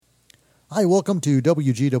Hi, welcome to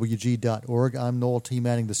WGWG.org. I'm Noel T.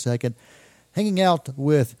 Manning II, hanging out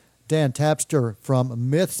with Dan Tapster from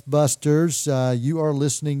Mythbusters. You are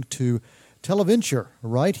listening to Televenture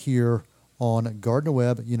right here on Gardner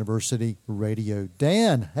Webb University Radio.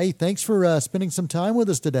 Dan, hey, thanks for spending some time with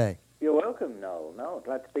us today. You're welcome, Noel. No,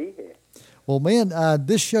 glad to be here. Well, man,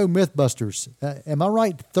 this show, Mythbusters, am I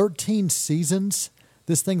right, 13 seasons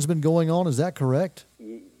this thing's been going on? Is that correct?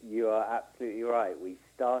 You are absolutely right. We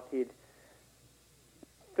started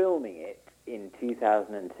filming it in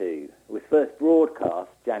 2002. It was first broadcast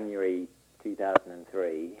January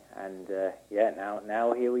 2003, and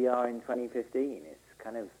now here we are in 2015. It's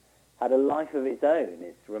kind of had a life of its own.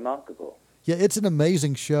 It's remarkable. Yeah, it's an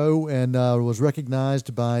amazing show, and was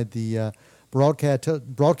recognized by the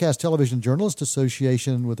Broadcast Television Journalists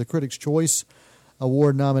Association with the Critics' Choice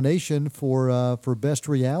Award nomination for Best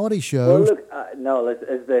Reality Show. Well, look, Noel,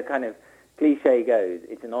 as the kind of cliche goes,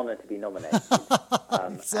 it's an honor to be nominated.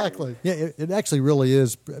 Exactly. Yeah, it actually really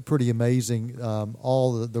is pretty amazing,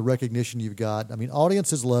 all the recognition you've got. I mean,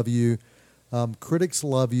 audiences love you. Critics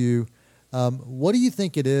love you. What do you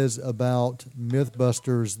think it is about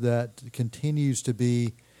Mythbusters that continues to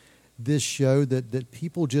be this show that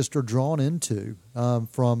people just are drawn into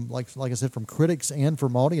from, like I said, from critics and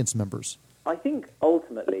from audience members? I think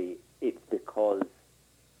ultimately it's because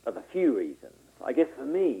of a few reasons. I guess for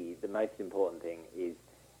me, the most important thing is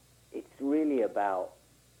it's really about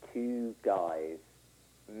two guys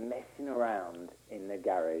messing around in the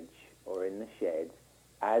garage or in the shed,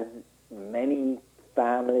 as many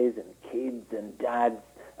families and kids and dads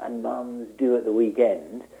and mums do at the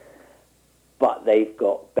weekend, but they've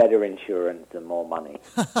got better insurance and more money.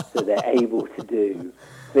 So they're able to do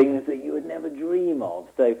things that you would never dream of.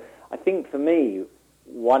 So I think for me,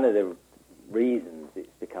 one of the reasons it's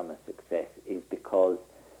become a success is because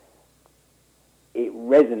it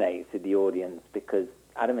resonates with the audience, because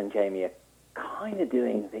Adam and Jamie are kind of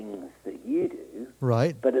doing things that you do,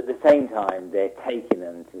 right? But at the same time, they're taking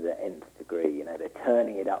them to the nth degree. You know, they're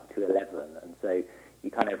turning it up to 11, and so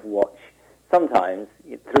you kind of watch sometimes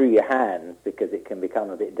through your hands, because it can become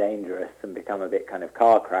a bit dangerous and become a bit kind of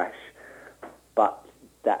car crash. But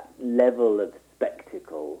that level of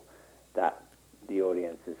spectacle that the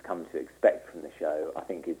audience has come to expect from the show, I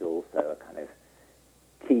think, is also a kind of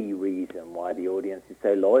key reason why the audience is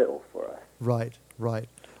so loyal for us. Right.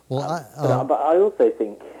 Well, but I also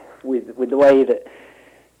think with the way that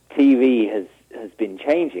TV has been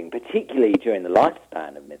changing, particularly during the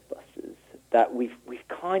lifespan of Mythbusters, that we've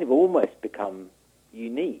kind of almost become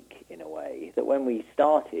unique in a way. That when we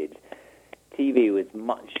started, TV was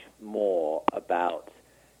much more about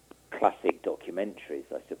classic documentaries,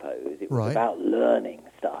 I suppose. It was about learning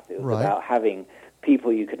stuff. It was about having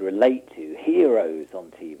people you could relate to, heroes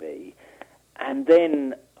on TV. And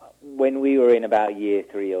then when we were in about year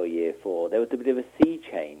 3 or year 4, there was a bit of a sea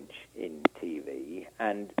change in TV,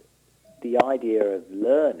 and the idea of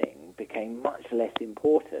learning became much less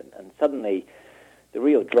important. And suddenly the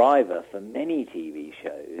real driver for many TV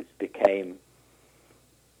shows became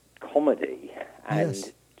comedy.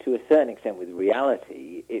 And to a certain extent with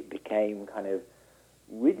reality, it became kind of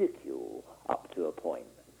ridicule up to a point.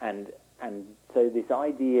 And so this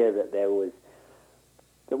idea that there were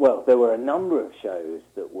a number of shows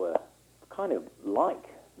that were kind of like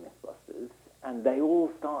Mythbusters, and they all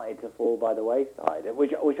started to fall by the wayside,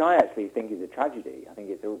 which I actually think is a tragedy. I think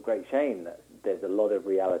it's a great shame that there's a lot of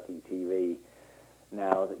reality TV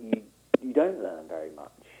now that you don't learn very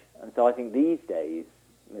much. And so I think these days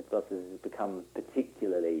Mythbusters has become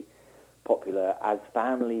particularly popular as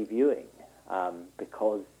family viewing,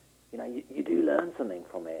 because you do learn something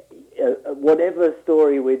from it. Whatever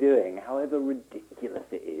story we're doing, however ridiculous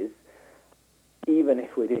it is, even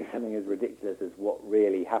if we're doing something as ridiculous as what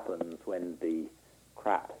really happens when the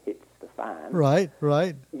crap hits the fan, right,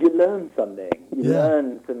 you learn something. You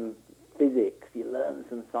learn some physics, you learn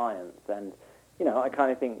some science, and I kind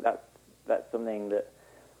of think that's something that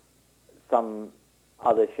some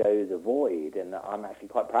other shows avoid, and I'm actually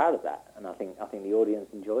quite proud of that, and I think the audience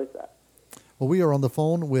enjoys that. Well, we are on the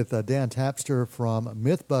phone with Dan Tapster from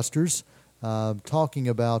Mythbusters, talking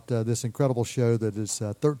about this incredible show that is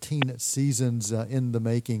 13 seasons in the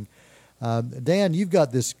making. Dan, you've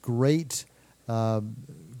got this great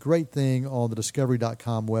thing on the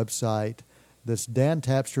Discovery.com website. That's Dan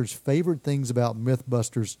Tapster's Favorite Things About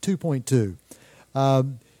Mythbusters 2.2.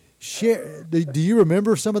 Do you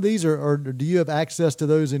remember some of these, or do you have access to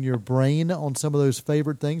those in your brain on some of those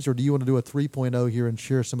favorite things, or do you want to do a 3.0 here and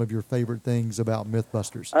share some of your favorite things about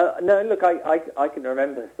Mythbusters? No, look, I can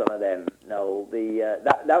remember some of them, Noel.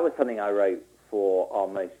 That was something I wrote for our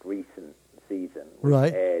most recent season,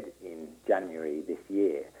 which aired in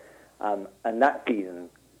And that season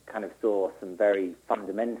kind of saw some very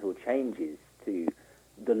fundamental changes to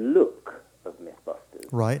the look of Mythbusters.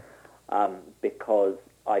 Right. Because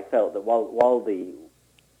I felt that while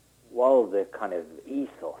the kind of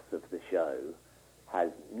ethos of the show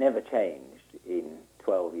has never changed in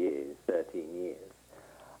 12 years, 13 years,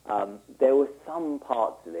 there were some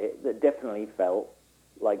parts of it that definitely felt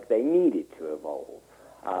like they needed to evolve.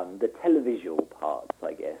 The televisual parts,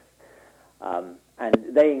 I guess. And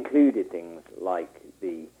they included things like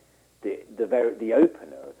the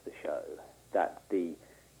opener of the show, that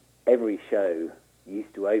every show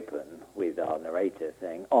used to open with our narrator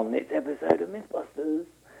saying, "On this episode of Mythbusters,"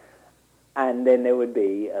 and then there would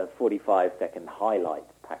be a 45-second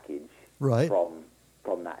highlights package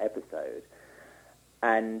from that episode.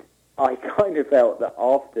 And I kind of felt that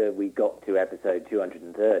after we got to episode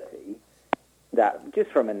 230, that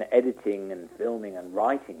just from an editing and filming and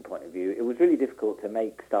writing point of view, it was really difficult to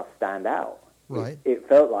make stuff stand out. Right. It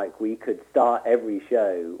felt like we could start every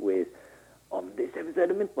show with, "On this episode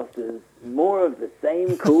of Mythbusters, more of the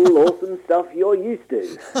same cool, awesome stuff you're used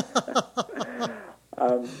to."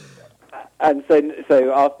 And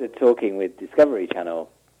so after talking with Discovery Channel,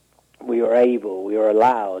 we were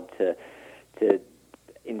allowed to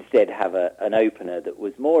instead have an opener that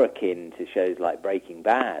was more akin to shows like Breaking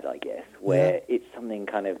Bad, I guess, where it's something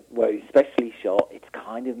kind of, where it's specially shot, it's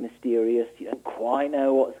kind of mysterious, you don't quite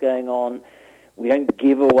know what's going on. We don't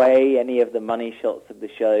give away any of the money shots of the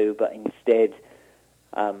show, but instead,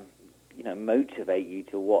 motivate you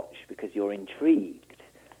to watch because you're intrigued.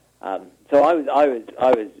 So I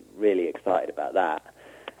was really excited about that,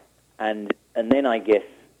 and then I guess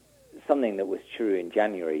something that was true in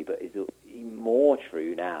January, but is even more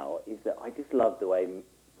true now, is that I just love the way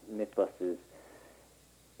Mythbusters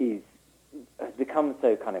has become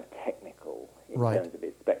so kind of technical in terms of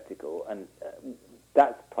its spectacle, and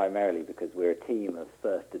that's primarily because we're a team of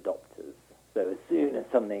first adopters. So as soon as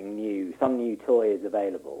some new toy is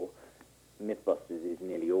available, Mythbusters is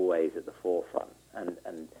nearly always at the forefront. And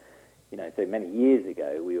so many years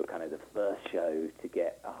ago, we were kind of the first show to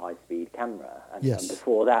get a high-speed camera, and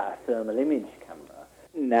before that, a thermal image camera.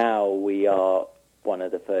 Now we are one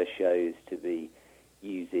of the first shows to be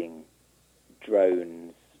using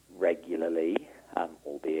drones regularly,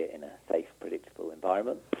 albeit in a safe, predictable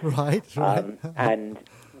environment. Right. And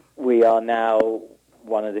we are now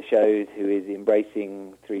one of the shows who is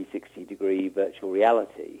embracing 360-degree virtual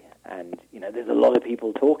reality. And, there's a lot of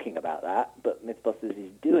people talking about that, but Mythbusters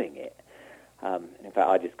is doing it. In fact,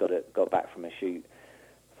 I just got back from a shoot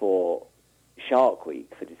for Shark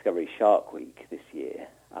Week, for Discovery Shark Week this year.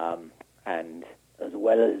 And as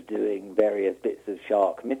well as doing various bits of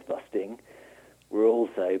shark myth-busting, we're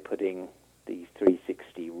also putting these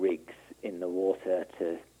 360 rigs in the water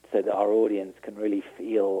so that our audience can really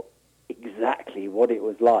feel exactly what it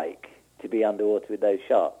was like to be underwater with those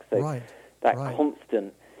sharks. So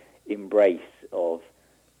constant embrace of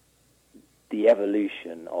the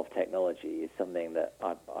evolution of technology is something that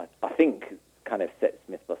I think kind of sets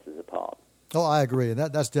Mythbusters apart. Oh, I agree, and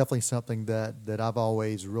that's definitely something that I've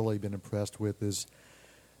always really been impressed with is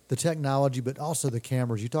the technology, but also the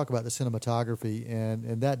cameras. You talk about the cinematography,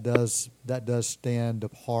 and that does stand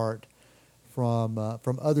apart from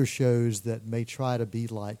other shows that may try to be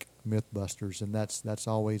like Mythbusters, and that's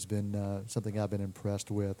always been something I've been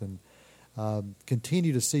impressed with, and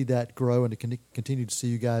continue to see that grow, and to continue to see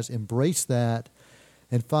you guys embrace that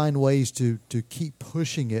and find ways to keep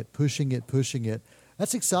pushing it.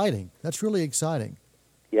 That's exciting. That's really exciting.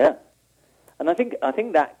 Yeah, and I think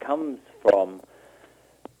that comes from,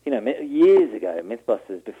 years ago,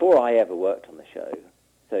 Mythbusters, before I ever worked on the show,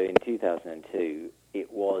 so in 2002,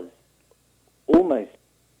 it was almost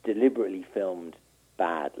deliberately filmed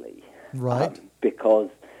badly. Right. Because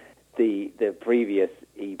the previous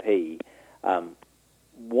EP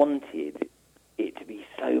wanted it to be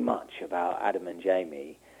so much about Adam and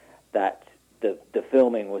Jamie that the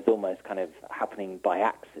filming was almost kind of happening by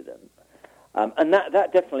accident. And that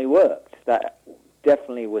definitely worked. That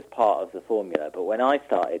definitely was part of the formula. But when I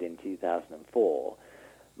started in 2004,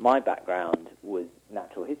 my background was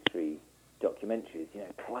natural history documentaries,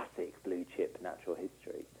 classic blue chip natural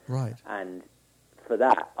history. Right. And for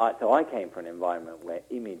that, I came from an environment where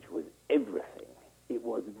image was everything. It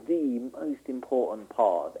was the most important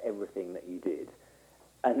part of everything that you did.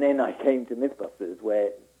 And then I came to Mythbusters,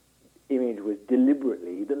 where image was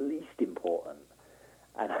deliberately the least important.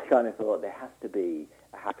 And I kind of thought there has to be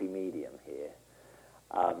a happy medium here.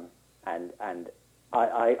 And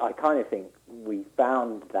I kind of think we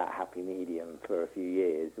found that happy medium for a few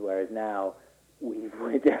years, whereas now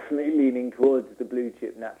we're definitely leaning towards the blue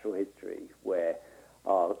chip natural history, where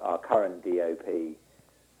our current DOP,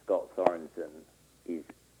 Scott Sorensen,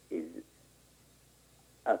 is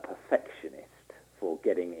a perfectionist for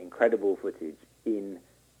getting incredible footage in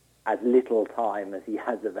as little time as he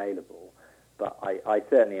has available. But I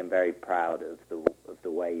certainly am very proud of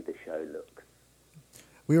the way the show looks.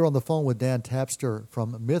 We are on the phone with Dan Tapster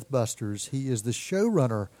from Mythbusters. He is the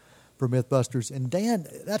showrunner for Mythbusters. And Dan,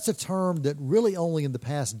 that's a term that really only in the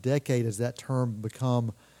past decade has that term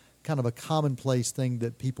become kind of a commonplace thing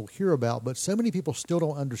that people hear about. But so many people still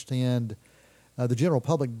don't understand, the general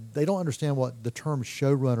public, they don't understand what the term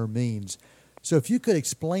showrunner means. So if you could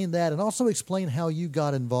explain that and also explain how you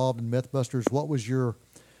got involved in Mythbusters, what was your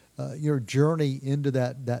journey into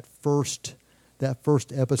that first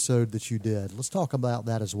episode that you did. Let's talk about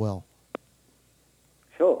that as well.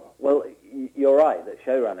 Sure. Well, you're right that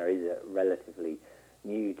showrunner is a relatively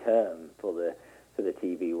new term for the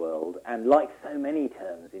TV world, and like so many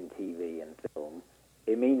terms in TV and film,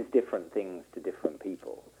 it means different things to different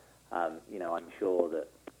people. I'm sure that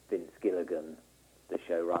Vince Gilligan, the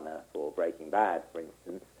showrunner for Breaking Bad, for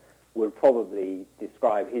instance, would probably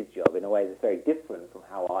describe his job in a way that's very different from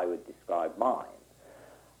how I would describe mine.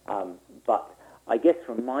 But I guess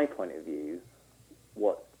from my point of view,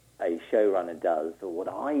 what a showrunner does, or what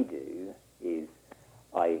I do, is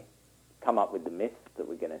I come up with the myths that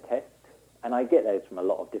we're going to test, and I get those from a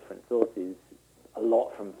lot of different sources, a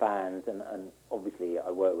lot from fans, and obviously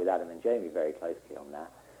I work with Adam and Jamie very closely on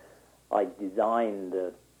that. I design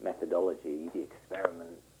the methodology, the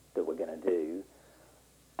experiment that we're going to do,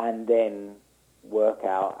 and then work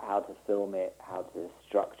out how to film it, how to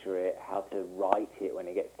structure it, how to write it when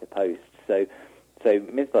it gets to post. So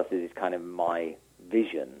Mythbusters is kind of my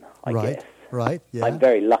vision, I guess. Right, yeah. I'm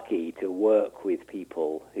very lucky to work with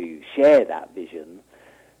people who share that vision,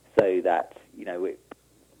 so that,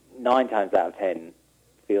 9 times out of 10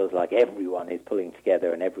 feels like everyone is pulling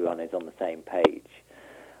together and everyone is on the same page.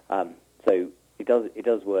 So it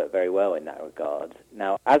does work very well in that regard.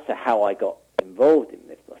 Now, as to how I got involved in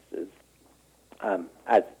Mythbusters,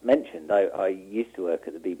 as mentioned, I used to work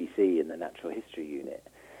at the BBC in the Natural History Unit,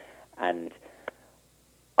 and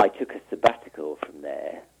I took a sabbatical from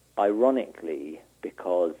there, ironically,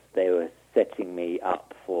 because they were setting me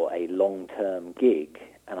up for a long-term gig,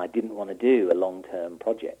 and I didn't want to do a long-term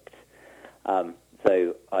project.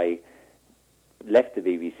 So I left the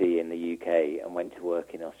BBC in the UK and went to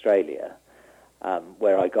work in Australia,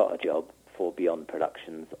 where I got a job for Beyond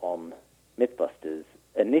Productions on Mythbusters,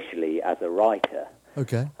 initially as a writer.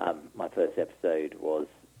 Okay. My first episode was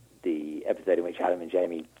the episode in which Adam and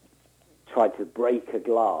Jamie tried to break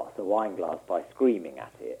a wine glass, by screaming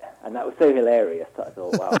at it. And that was so hilarious that I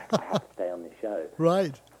thought, wow, I have to stay on this show.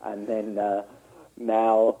 Right. And then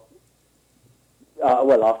now,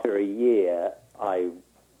 after a year, I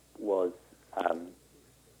was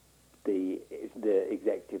the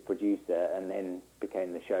executive producer and then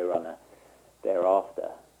became the showrunner thereafter.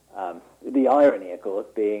 The irony, of course,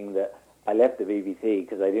 being that I left the BBC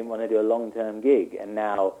because I didn't want to do a long-term gig, and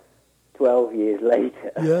now, 12 years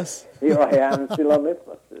later, yes, here I am still on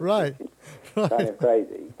Mythbusters. Right. It's kind of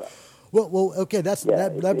crazy. But well, okay,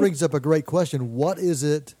 that brings up a great question. What is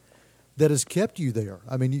it that has kept you there?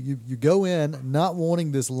 I mean, you go in not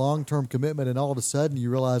wanting this long-term commitment, and all of a sudden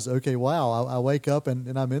you realize, okay, wow, I wake up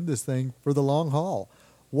and I'm in this thing for the long haul.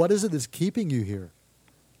 What is it that's keeping you here?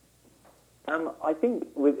 I think,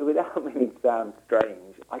 without making it sound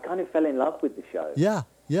strange, I kind of fell in love with the show. Yeah.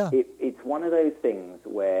 It's one of those things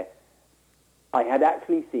where I had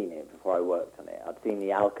actually seen it before I worked on it. I'd seen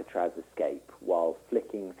the Alcatraz escape while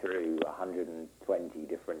flicking through 120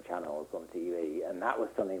 different channels on TV, and that was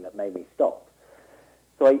something that made me stop.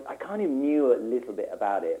 So I kind of knew a little bit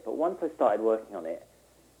about it, but once I started working on it,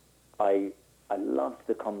 I loved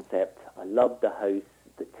the concept, I loved the hosts,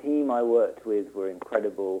 the team I worked with were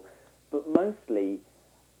incredible, but mostly,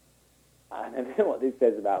 I don't know what this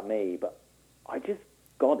says about me, but I just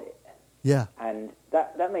got it. Yeah. And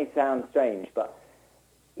that may sound strange, but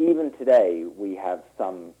even today we have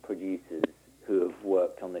some producers who have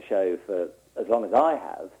worked on the show for as long as I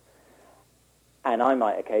have, and I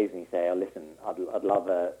might occasionally say, "Oh, listen, I'd love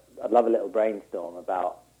a little brainstorm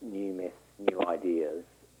about new myths, new ideas."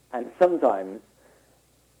 And sometimes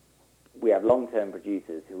we have long-term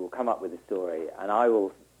producers who will come up with a story, and I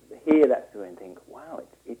will hear that story and think, "Wow,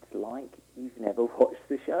 it's like you've never watched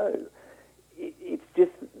the show." It's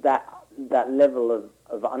just that level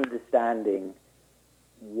of understanding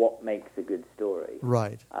what makes a good story.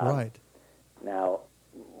 Right. Now,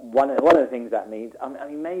 one of the things that means, I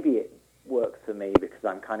mean, maybe it works for me because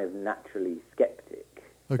I'm kind of naturally skeptic.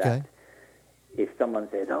 Okay. That if someone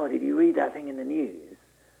says, "Oh, did you read that thing in the news?"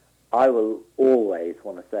 I will always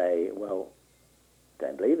want to say, well,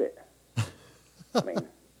 don't believe it. I mean,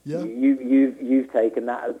 Yeah. you've taken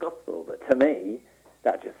that as gospel, but to me,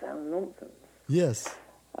 that just sounds nonsense. Yes.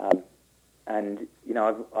 And you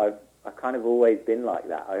know, I've kind of always been like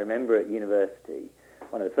that. I remember at university,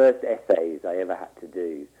 one of the first essays I ever had to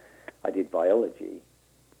do, I did biology,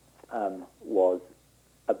 was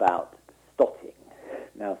about stotting.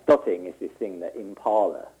 Now, stotting is this thing that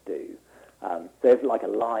impala do. So if like a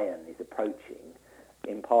lion is approaching,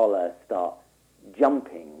 impala start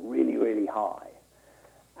jumping really, really high.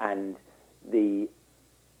 And the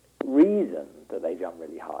reason that they jump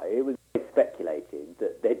really high, it was speculated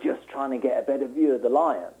that they're just trying to get a better view of the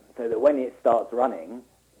lion so that when it starts running,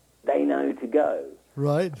 they know to go.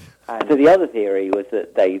 Right. And so the other theory was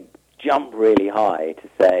that they jump really high to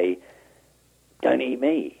say, don't eat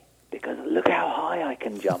me, because look how high I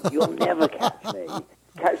can jump. You'll never catch me.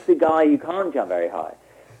 Catch the guy who can't jump very high.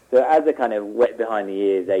 So as a kind of wet behind the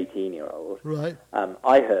ears 18-year-old, Right.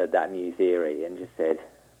 I heard that new theory and just said,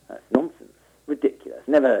 that's nonsense, ridiculous.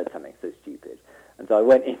 Never heard something so stupid. And so I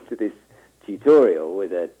went into this tutorial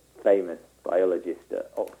with a famous biologist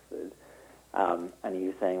at Oxford, and he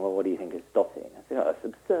was saying, well, what do you think of stotting? I said, oh, it's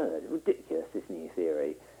absurd, ridiculous, this new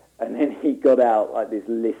theory. And then he got out like this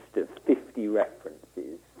list of 50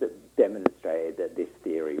 references that demonstrated that this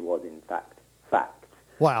theory was in fact fact.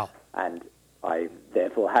 Wow. And I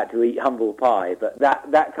therefore had to eat humble pie. But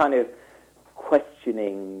that kind of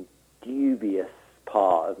questioning, dubious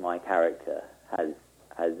part of my character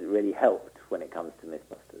has really helped when it comes to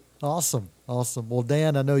Mythbusters. Awesome. Well,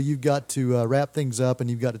 Dan, I know you've got to wrap things up and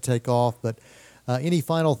you've got to take off, but any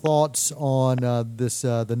final thoughts on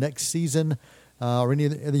the next season, or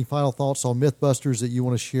any final thoughts on Mythbusters that you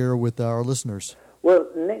want to share with our listeners? Well,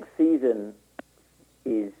 next season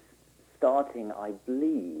is starting, I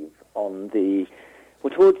believe,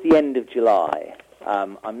 towards the end of July.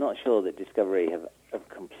 I'm not sure that Discovery have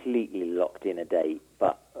completely locked in a date,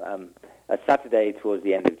 but a Saturday towards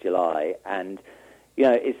the end of July, and you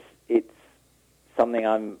know, it's something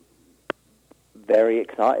I'm very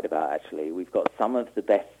excited about. Actually, we've got some of the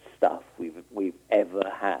best stuff we've ever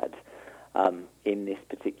had in this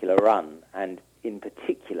particular run, and in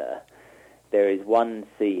particular, there is one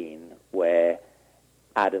scene where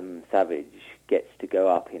Adam Savage gets to go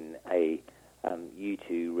up in a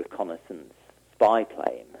U-2 reconnaissance spy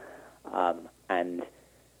plane, and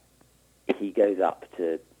he goes up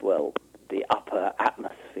to, well, the upper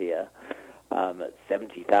atmosphere at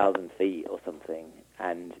 70,000 feet or something.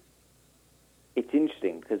 And it's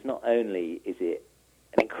interesting because not only is it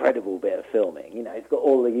an incredible bit of filming, you know, it's got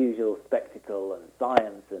all the usual spectacle and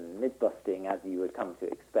science and myth-busting as you would come to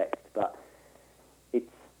expect, but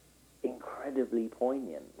it's incredibly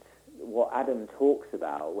poignant. What Adam talks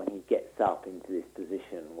about when he gets up into this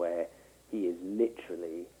position where he is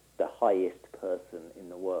literally the highest person in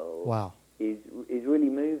the world. Wow. is really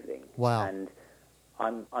moving. Wow. And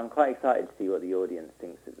I'm quite excited to see what the audience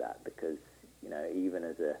thinks of that, because, you know, even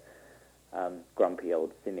as a grumpy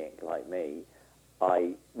old cynic like me,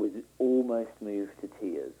 I was almost moved to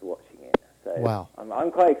tears watching it. So wow.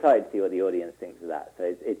 I'm quite excited to see what the audience thinks of that.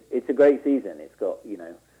 So it's a great season. It's got, you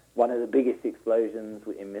know, one of the biggest explosions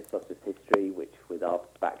in Mythbusters history, which with our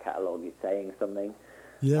back catalogue is saying something.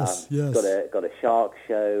 Yes, yes. It's got a shark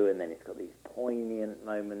show, and then it's got these poignant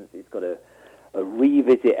moments. It's got a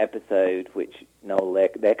revisit episode, which, Noel,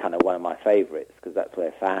 they're kind of one of my favourites, because that's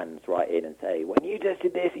where fans write in and say, when you just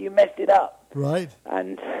did this, you messed it up. Right.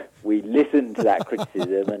 And we listen to that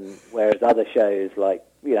criticism, and whereas other shows, like,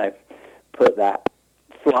 you know,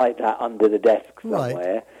 slide that under the desk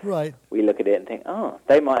somewhere, right. We look at it and think, oh,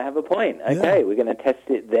 they might have a point. Okay, We're going to test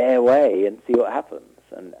it their way and see what happens.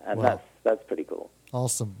 And wow. that's pretty cool.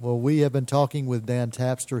 Awesome. Well, we have been talking with Dan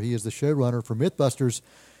Tapster. He is the showrunner for Mythbusters,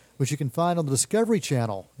 which you can find on the Discovery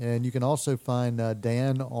Channel. And you can also find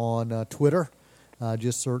Dan on Twitter.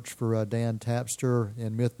 Just search for Dan Tapster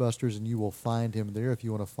and Mythbusters, and you will find him there if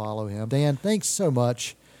you want to follow him. Dan, thanks so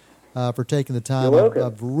much for taking the time. You're welcome.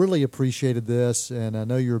 I've really appreciated this, and I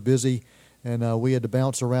know you're busy, and we had to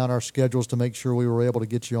bounce around our schedules to make sure we were able to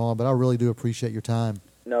get you on, but I really do appreciate your time.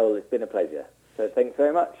 No, it's been a pleasure. So thanks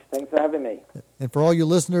very much. Thanks for having me. And for all you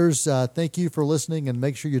listeners, thank you for listening, and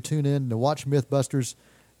make sure you tune in to watch Mythbusters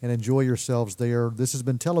and enjoy yourselves there. This has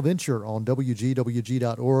been Televenture on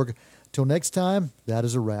WGWG.org. Till next time, that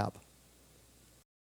is a wrap.